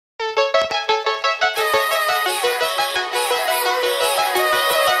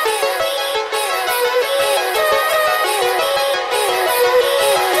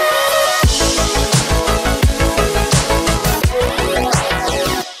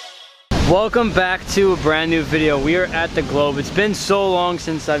Welcome back to a brand new video. We are at the Globe. It's been so long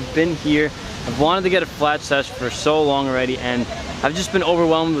since I've been here. I've wanted to get a flat sesh for so long already, and I've just been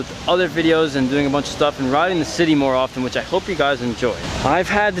overwhelmed with other videos and doing a bunch of stuff and riding the city more often, which I hope you guys enjoy. I've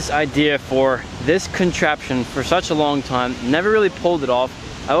had this idea for this contraption for such a long time, never really pulled it off.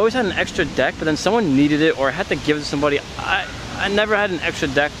 I always had an extra deck, but then someone needed it or I had to give it to somebody. I never had an extra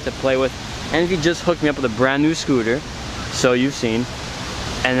deck to play with, and he just hooked me up with a brand new scooter, so you've seen.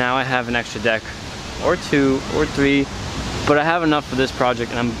 And now I have an extra deck, or two, or three, but I have enough for this project,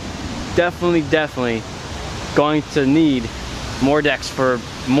 and I'm definitely going to need more decks for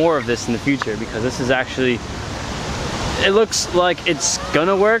more of this in the future, because this is actually, it looks like it's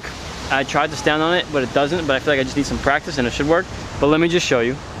gonna work. I tried to stand on it, but it doesn't, but I feel like I just need some practice and it should work. But let me just show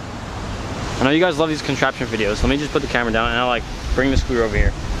you. I know you guys love these contraption videos, so let me just put the camera down and I'll like bring the scooter over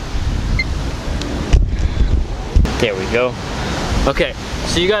here. There we go. Okay,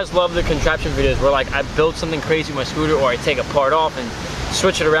 so you guys love the contraption videos where like I build something crazy with my scooter, or I take a part off and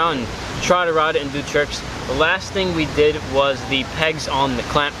switch it around and try to ride it and do tricks. The last thing we did was the pegs on the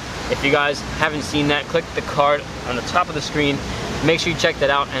clamp. If you guys haven't seen that, click the card on the top of the screen. Make sure you check that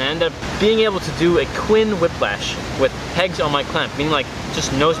out, and I ended up being able to do a Quinn whiplash with pegs on my clamp, meaning like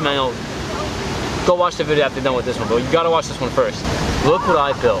just nose manual. Go watch the video after you're done with this one, but you gotta watch this one first. Look what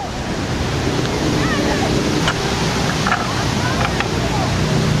I built.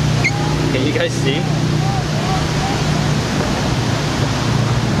 Can you guys see?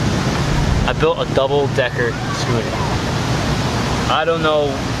 I built a double-decker scooter. I don't know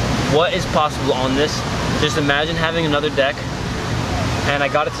what is possible on this. Just imagine having another deck, and I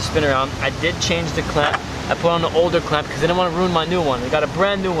got it to spin around. I did change the clamp. I put on the older clamp because I didn't want to ruin my new one. I got a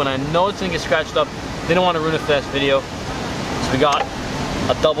brand new one. I know it's gonna get scratched up. Didn't want to ruin it for this video. So we got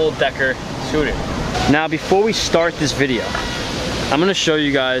a double-decker scooter. Now, before we start this video, I'm gonna show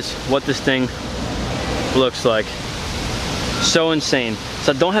you guys what this thing looks like. So insane.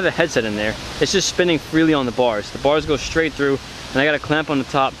 So I don't have a headset in there. It's just spinning freely on the bars. The bars go straight through, and I got a clamp on the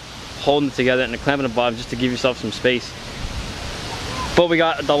top holding it together and a clamp on the bottom just to give yourself some space. But we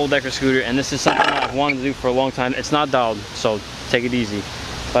got a double-decker scooter, and this is something that I've wanted to do for a long time. It's not dialed, so take it easy.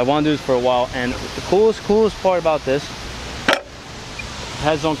 But I want to do this for a while, and the coolest part about this, it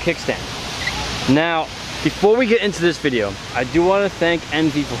has its own kickstand. Now, before we get into this video, I do want to thank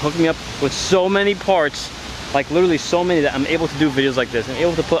Envy for hooking me up with so many parts, like literally so many, that I'm able to do videos like this. I'm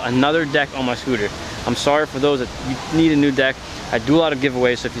able to put another deck on my scooter. I'm sorry for those that need a new deck. I do a lot of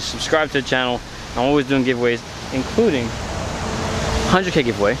giveaways, so if you subscribe to the channel, I'm always doing giveaways, including 100K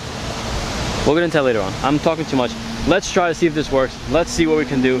giveaway. We'll get into that later on. I'm talking too much. Let's try to see if this works. Let's see what we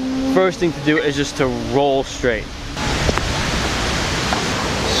can do. First thing to do is just to roll straight.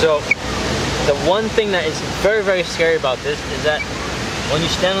 So, the one thing that is very scary about this is that when you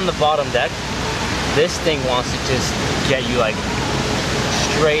stand on the bottom deck, this thing wants to just get you like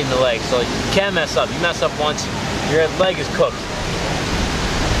straight in the leg. So you can't mess up. You mess up once, your leg is cooked.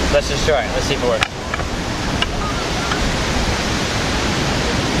 Let's just try it. Let's see if it works.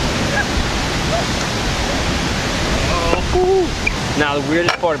 Oh. Now the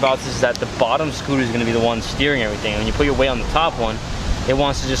weirdest part about this is that the bottom scooter is going to be the one steering everything. When you put your weight on the top one, it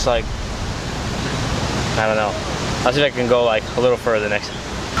wants to just like, I don't know. I'll see if I can go like a little further next time.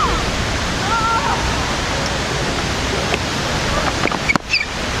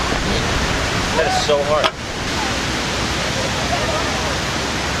 That is so hard.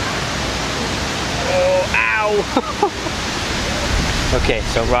 Oh, ow! Okay,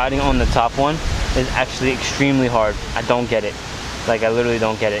 so riding on the top one is actually extremely hard. I don't get it. Like, I literally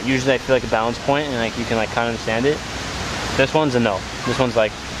don't get it. Usually I feel like a balance point and like you can like kind of understand it. This one's a no. This one's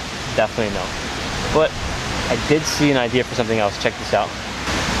like definitely no. But I did see an idea for something else. Check this out.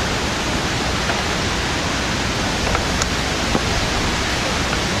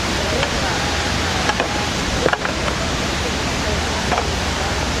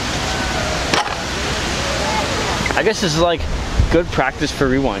 I guess this is like good practice for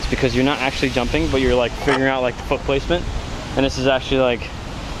rewinds, because you're not actually jumping, but you're like figuring out like the foot placement. And this is actually like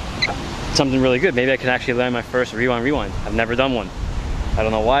something really good. Maybe I can actually learn my first rewind. I've never done one. I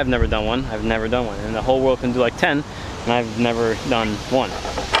don't know why I've never done one. I've never done one. And the whole world can do like 10, and I've never done one.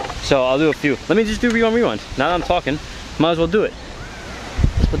 So I'll do a few. Let me just do rewind. Now that I'm talking, might as well do it.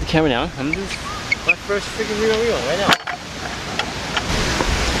 Let's put the camera down. I'm gonna do my first freaking rewind right now.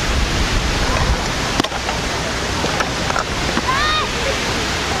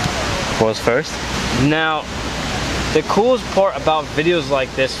 Was first. Now, the coolest part about videos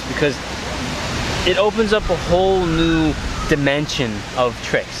like this, because it opens up a whole new dimension of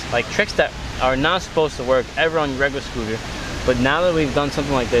tricks, like tricks that are not supposed to work ever on your regular scooter, but now that we've done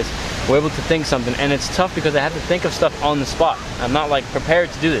something like this, we're able to think something. And it's tough because I have to think of stuff on the spot. I'm not like prepared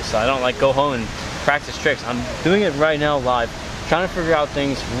to do this, so I don't like go home and practice tricks. I'm doing it right now live, trying to figure out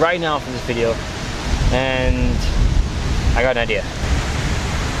things right now for this video, and I got an idea.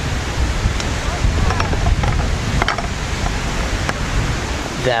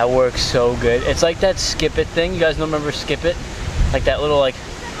 That works so good. It's like that skip it thing. You guys remember skip it? Like that little, like,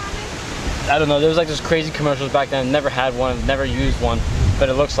 I don't know, there was like those crazy commercials back then. Never had one, never used one, but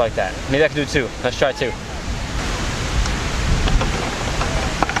it looks like that. Maybe I can do it too. Let's try it too.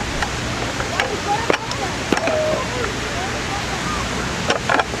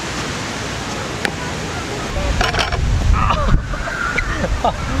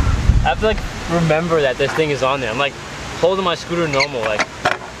 I have to like remember that this thing is on there. I'm like holding my scooter normal, like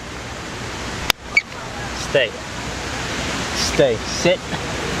stay, sit.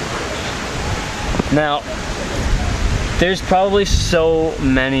 Now, there's probably so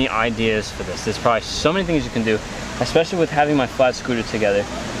many ideas for this. There's probably so many things you can do, especially with having my flat scooter together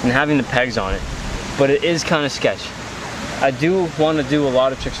and having the pegs on it, but it is kind of sketch. I do want to do a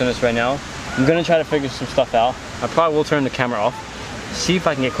lot of tricks on this right now. I'm gonna try to figure some stuff out. I probably will turn the camera off, see if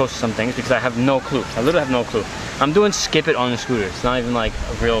I can get close to some things, because I have no clue. I literally have no clue. I'm doing skip it on the scooter. It's not even like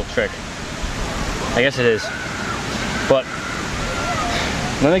a real trick. I guess it is. But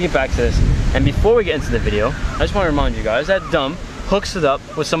let me get back to this. And before we get into the video, I just want to remind you guys that Dumb hooks it up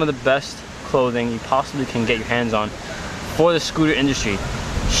with some of the best clothing you possibly can get your hands on for the scooter industry.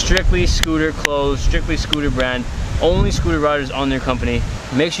 Strictly scooter clothes, strictly scooter brand, only scooter riders on their company.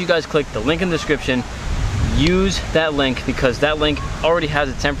 Make sure you guys click the link in the description. Use that link because that link already has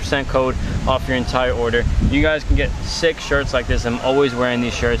a 10% code off your entire order. You guys can get sick shirts like this. I'm always wearing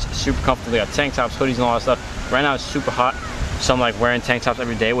these shirts, super comfortable. They got tank tops, hoodies, and all that stuff. Right now it's super hot, so I'm like wearing tank tops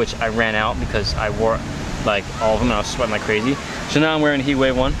every day, which I ran out because I wore like all of them and I was sweating like crazy. So now I'm wearing a heat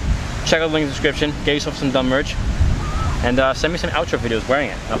wave one. Check out the link in the description. Get yourself some Dumb merch, and send me some outro videos wearing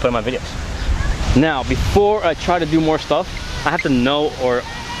it. I'll put it in my videos. Now, before I try to do more stuff, I have to know or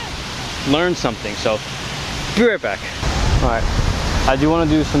learn something. So be right back. All right, I do want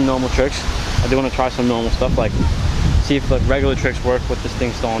to do some normal tricks. I do want to try some normal stuff, like see if like regular tricks work with this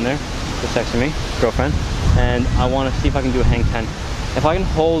thing still on there. Just texting me, girlfriend, and I want to see if I can do a hang 10. If I can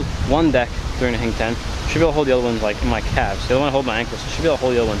hold one deck during a hang 10, I should be able to hold the other ones like in my calves. The other one I hold my ankles, so I should be able to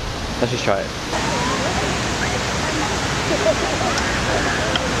hold the other one. Let's just try it.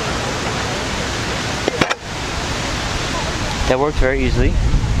 That worked very easily,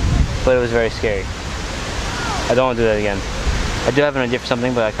 but it was very scary. I don't want to do that again. I do have an idea for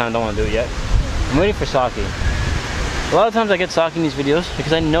something, but I kind of don't want to do it yet. I'm waiting for Saki. A lot of times I get Saki in these videos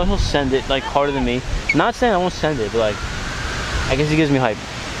because I know he'll send it like harder than me. I'm not saying I won't send it, but like, I guess he gives me hype.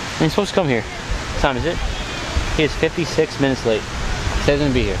 And he's supposed to come here. What time is it? He is 56 minutes late. He says he's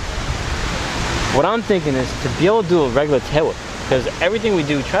gonna be here. What I'm thinking is to be able to do a regular tail whip, because everything we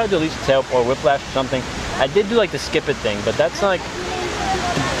do, try to do at least a tail whip or a whiplash or something. I did do like the skip it thing, but that's like,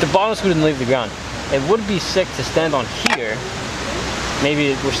 the bottom scooter didn't leave the ground. It would be sick to stand on here.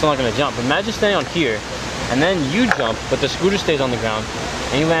 Maybe we're still not gonna jump, but imagine standing on here, and then you jump, but the scooter stays on the ground,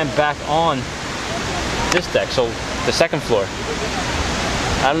 and you land back on this deck, so the second floor.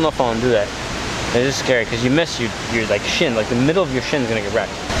 I don't know if I want to do that. It is scary, because you miss your like shin, like the middle of your shin is gonna get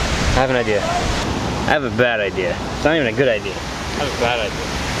wrecked. I have an idea. I have a bad idea. It's not even a good idea. I have a bad idea.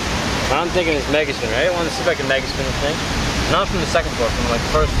 What I'm thinking is mega spin, right? I want to see if I can mega spin this thing. Not from the second floor, from like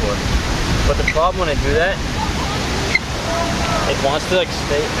the first floor. But the problem when I do that, it wants to like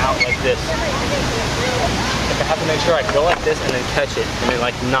stay out like this. Like I have to make sure I go like this and then catch it and then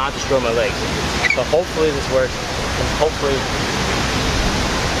like not destroy my legs. So hopefully this works, and hopefully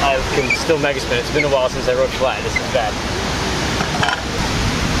I can still mega spin. It's been a while since I rode flat. This is bad.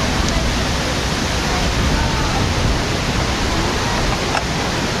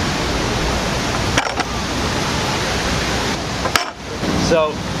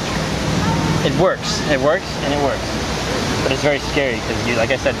 So it works, and it works. But it's very scary because, like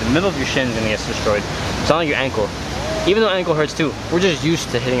I said, the middle of your shin is going to get destroyed. It's not like your ankle. Even though ankle hurts too, we're just used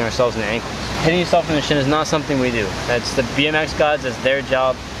to hitting ourselves in the ankles. Hitting yourself in the shin is not something we do. That's the BMX gods, that's their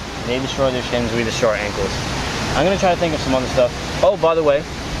job. They destroy their shins, we destroy our ankles. I'm going to try to think of some other stuff. Oh, by the way,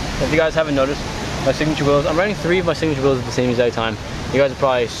 if you guys haven't noticed, my signature wheels, I'm riding 3 of my signature wheels at the same exact time. You guys are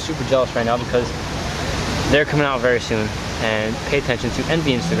probably super jealous right now because they're coming out very soon. And pay attention to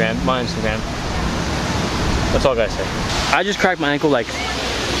Envy Instagram, my Instagram. That's all I gotta say. I just cracked my ankle like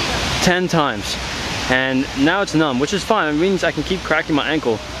 10 times. And now it's numb, which is fine. It means I can keep cracking my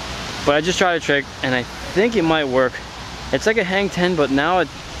ankle. But I just tried a trick and I think it might work. It's like a hang 10, but now I'm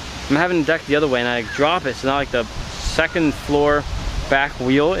having the deck the other way and I drop it. So now like the second floor back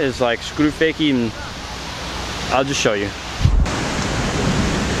wheel is like screw fakey, and I'll just show you.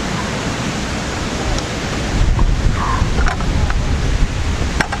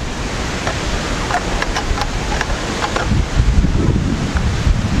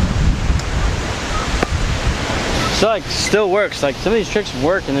 So like still works. Like some of these tricks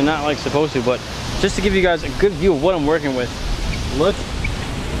work and they're not like supposed to, but just to give you guys a good view of what I'm working with, look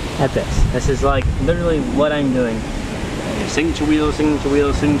at this. This is like literally what I'm doing. Signature wheel, signature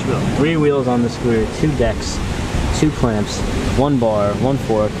wheel, signature wheel. 3 wheels on the scooter, 2 decks, 2 clamps, 1 bar, 1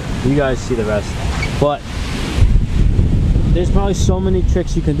 fork. You guys see the rest. But there's probably so many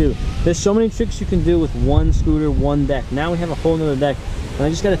tricks you can do. There's so many tricks you can do with 1 scooter, 1 deck. Now we have a whole nother deck, and I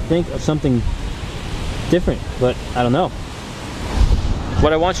just gotta think of something different, but I don't know.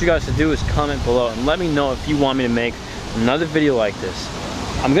 What I want you guys to do is comment below and let me know if you want me to make another video like this.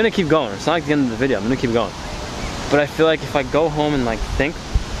 I'm gonna keep going. It's not like the end of the video. I'm gonna keep going. But I feel like if I go home and like think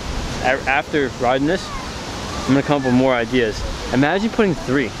after riding this, I'm gonna come up with more ideas. Imagine putting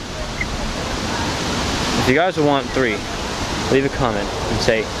 3. If you guys want 3, leave a comment and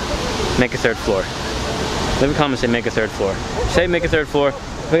say make a 3rd floor. Leave a comment and say make a 3rd floor. Say make a 3rd floor.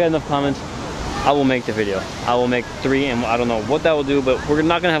 If we got enough comments, I will make the video. I will make 3, and I don't know what that will do, but we're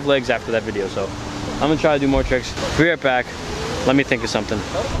not gonna have legs after that video, so I'm gonna try to do more tricks. Be right back. Let me think of something.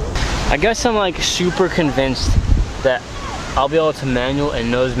 I guess I'm like super convinced that I'll be able to manual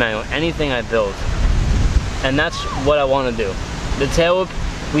and nose manual anything I build. And that's what I wanna do. The tail whip,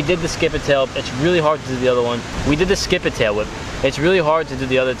 we did the skip it tail whip. It's really hard to do the other one. We did the skip it tail whip. It's really hard to do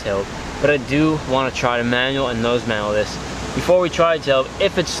the other tail whip, but I do wanna try to manual and nose manual this before we try tail whip,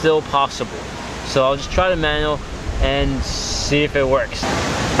 if it's still possible. So I'll just try to manual and see if it works. Oh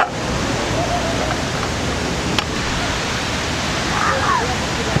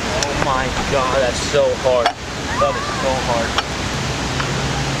my god, that's so hard. That is so hard.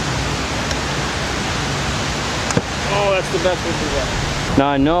 Oh, that's the best we can get. Now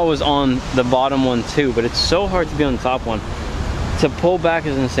I know I was on the bottom one too, but it's so hard to be on the top one. To pull back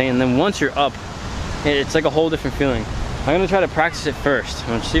is insane, and then once you're up, it's like a whole different feeling. I'm gonna try to practice it first. I'm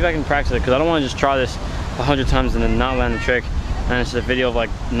gonna see if I can practice it, because I don't wanna just try this 100 times and then not land the trick, and it's a video of like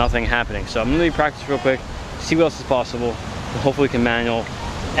nothing happening. So I'm gonna practice real quick, see what else is possible, and hopefully we can manual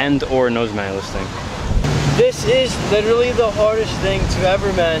and or nose manual this thing. This is literally the hardest thing to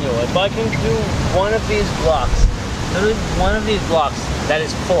ever manual. If I can do one of these blocks, literally one of these blocks that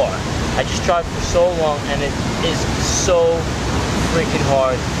is far, I just tried for so long and it is so freaking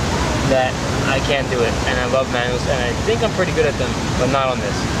hard that I can't do it, and I love manuals, and I think I'm pretty good at them, but not on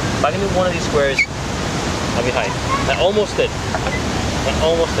this. If I can do one of these squares, I'll be hyped. I almost did. I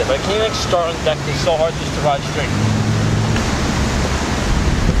almost did, but I can't like start on the deck. It's so hard just to ride straight.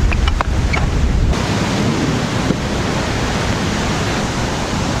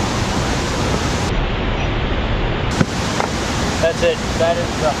 That's it. That is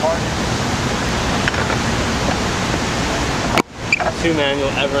the hardest 2 manual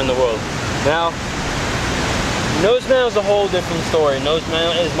ever in the world. Now, nose manual is a whole different story. Nose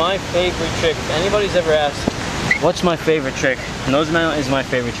manual is my favorite trick. If anybody's ever asked, what's my favorite trick? Nose manual is my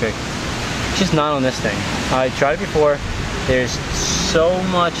favorite trick. It's just not on this thing. I tried it before. There's so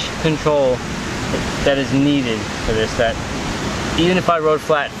much control that is needed for this that even if I rode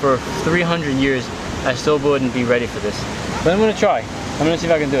flat for 300 years, I still wouldn't be ready for this. But I'm gonna try. I'm gonna see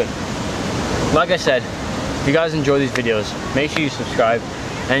if I can do it. Like I said, if you guys enjoy these videos, make sure you subscribe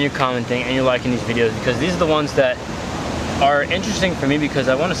and you're commenting and you're liking these videos, because these are the ones that are interesting for me, because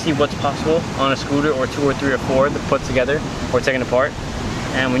I want to see what's possible on a scooter, or 2 or 3 or 4 to put together or taken apart.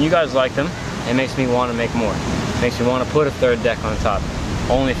 And when you guys like them, it makes me want to make more. It makes me want to put a 3rd deck on top.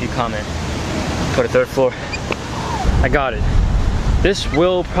 Only if you comment. Put a 3rd floor. I got it. This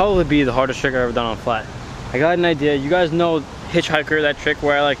will probably be the hardest trick I've ever done on flat. I got an idea. You guys know Hitchhiker, that trick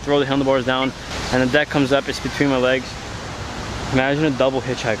where I like throw the handlebars down and the deck comes up, it's between my legs. Imagine a double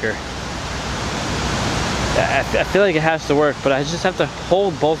Hitchhiker. I feel like it has to work, but I just have to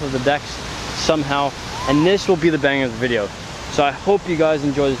hold both of the decks somehow, and this will be the bang of the video. So I hope you guys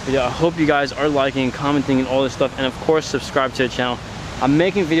enjoy this video. I hope you guys are liking and commenting and all this stuff, and of course subscribe to the channel. I'm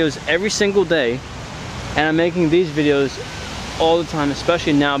making videos every single day, and I'm making these videos all the time,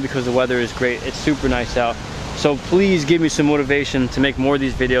 especially now because the weather is great. It's super nice out. So please give me some motivation to make more of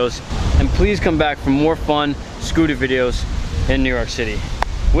these videos, and please come back for more fun scooter videos in New York City.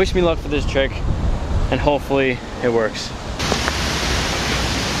 Wish me luck for this trick, and hopefully it works.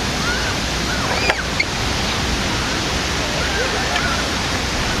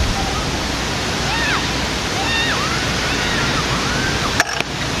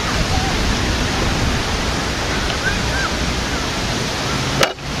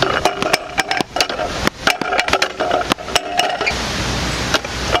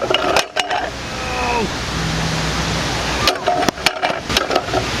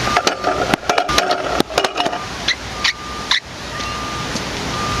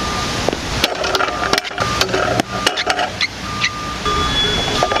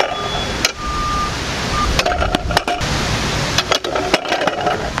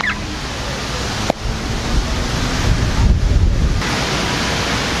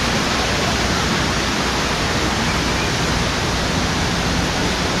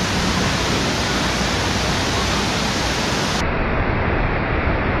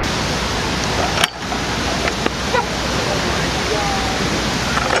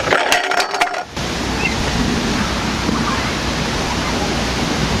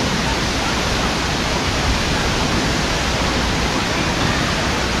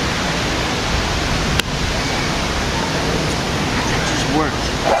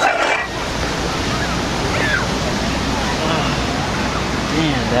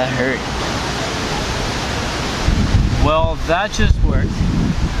 That hurt. Well, that just worked.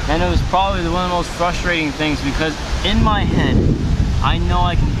 And it was probably one of the most frustrating things because in my head, I know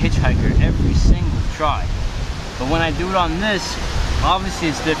I can hitchhiker every single try. But when I do it on this, obviously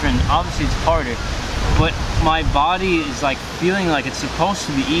it's different, obviously it's harder. But my body is like feeling like it's supposed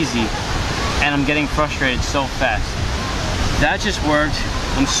to be easy and I'm getting frustrated so fast. That just worked.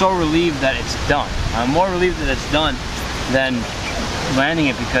 I'm so relieved that it's done. I'm more relieved that it's done than landing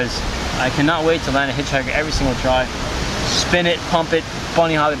it because I cannot wait to land a hitchhiker every single try. Spin it, pump it,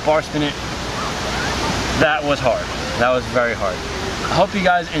 bunny hop it, bar spin it. That was hard. That was very hard. I hope you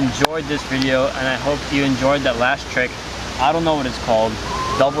guys enjoyed this video and I hope you enjoyed that last trick. I don't know what it's called.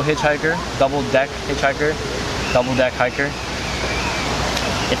 Double hitchhiker, double deck hitchhiker, double deck hiker.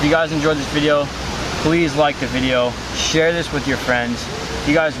 If you guys enjoyed this video, please like the video, share this with your friends. If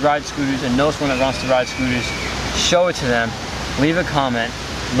you guys ride scooters and know someone that wants to ride scooters, show it to them, leave a comment.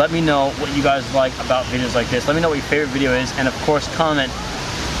 Let me know what you guys like about videos like this. Let me know what your favorite video is, and of course comment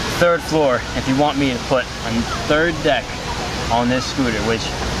third floor if you want me to put a third deck on this scooter, which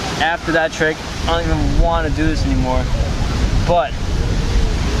after that trick, I don't even want to do this anymore. But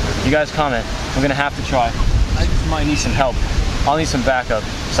you guys comment, we're gonna have to try. I just might need some help. I'll need some backup.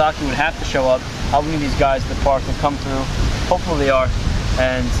 Saki would have to show up. I'll need these guys at the park to come through. Hopefully they are,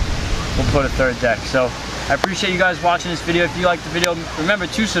 and we'll put a third deck. So I appreciate you guys watching this video. If you liked the video, remember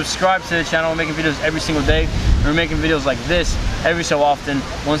to subscribe to the channel. We're making videos every single day. We're making videos like this every so often.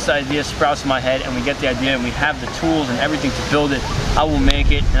 Once the idea sprouts in my head and we get the idea and we have the tools and everything to build it, I will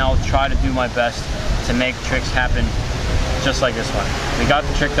make it and I'll try to do my best to make tricks happen just like this one. We got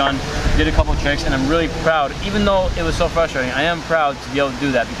the trick done, did a couple tricks, and I'm really proud. Even though it was so frustrating, I am proud to be able to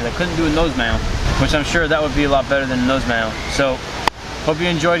do that because I couldn't do a nose mount, which I'm sure that would be a lot better than a nose mount. So, hope you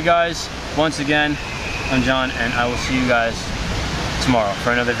enjoyed, guys. Once again, I'm John, and I will see you guys tomorrow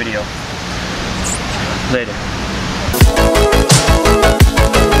for another video. Later.